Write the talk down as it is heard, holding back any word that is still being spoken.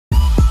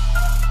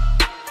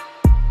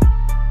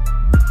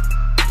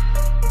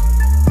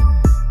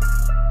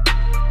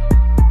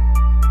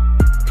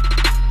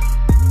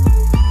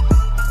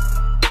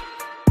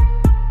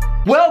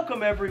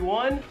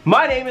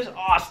My name is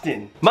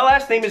Austin. My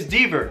last name is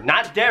Deaver,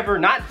 not Dever,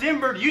 not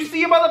Denver. Do you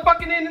see a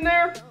motherfucking N in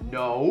there?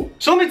 No.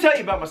 So let me tell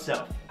you about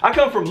myself. I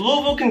come from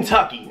Louisville,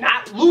 Kentucky.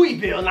 Not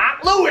Louisville,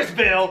 not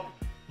Louisville.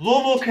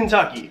 Louisville,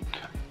 Kentucky.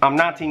 I'm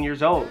 19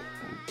 years old.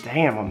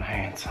 Damn, I'm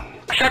handsome.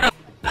 Shut up.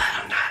 But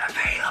I'm not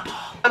available.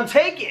 I'm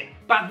taken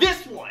by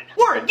this one.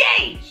 We're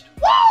engaged.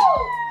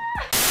 Woo!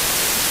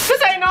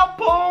 This ain't no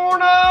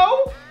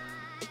porno.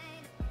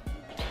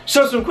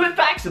 So some quick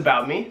facts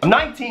about me. I'm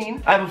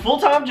 19, I have a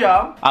full-time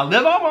job, I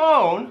live on my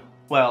own,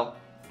 well,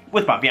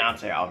 with my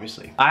fiance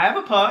obviously. I have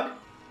a pug,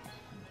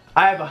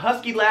 I have a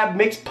husky lab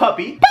mixed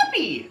puppy.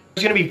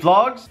 There's gonna be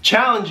vlogs,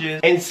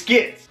 challenges, and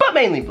skits, but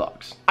mainly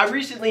vlogs. I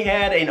recently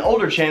had an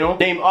older channel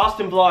named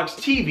Austin Vlogs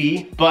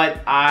TV, but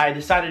I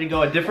decided to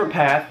go a different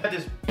path. I got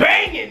this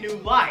banging new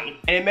light,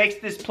 and it makes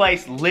this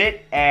place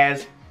lit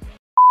as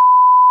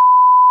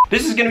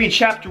This is gonna be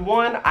chapter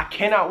 1. I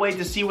cannot wait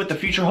to see what the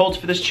future holds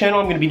for this channel.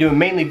 I'm gonna be doing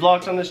mainly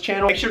vlogs on this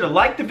channel. Make sure to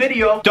like the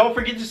video. Don't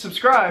forget to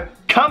subscribe.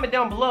 Comment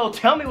down below,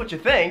 tell me what you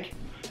think.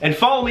 And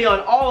follow me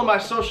on all of my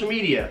social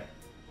media.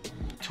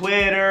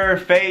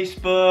 Twitter,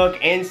 Facebook,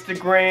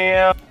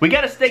 Instagram. We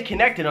gotta stay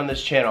connected on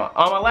this channel.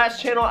 On my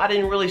last channel, I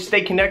didn't really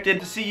stay connected.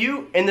 To see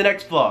you in the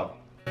next vlog.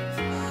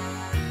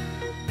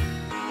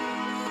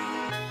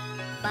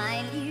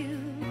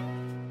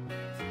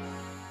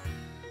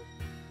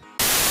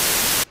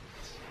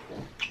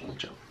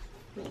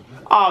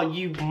 Oh,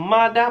 you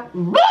mother...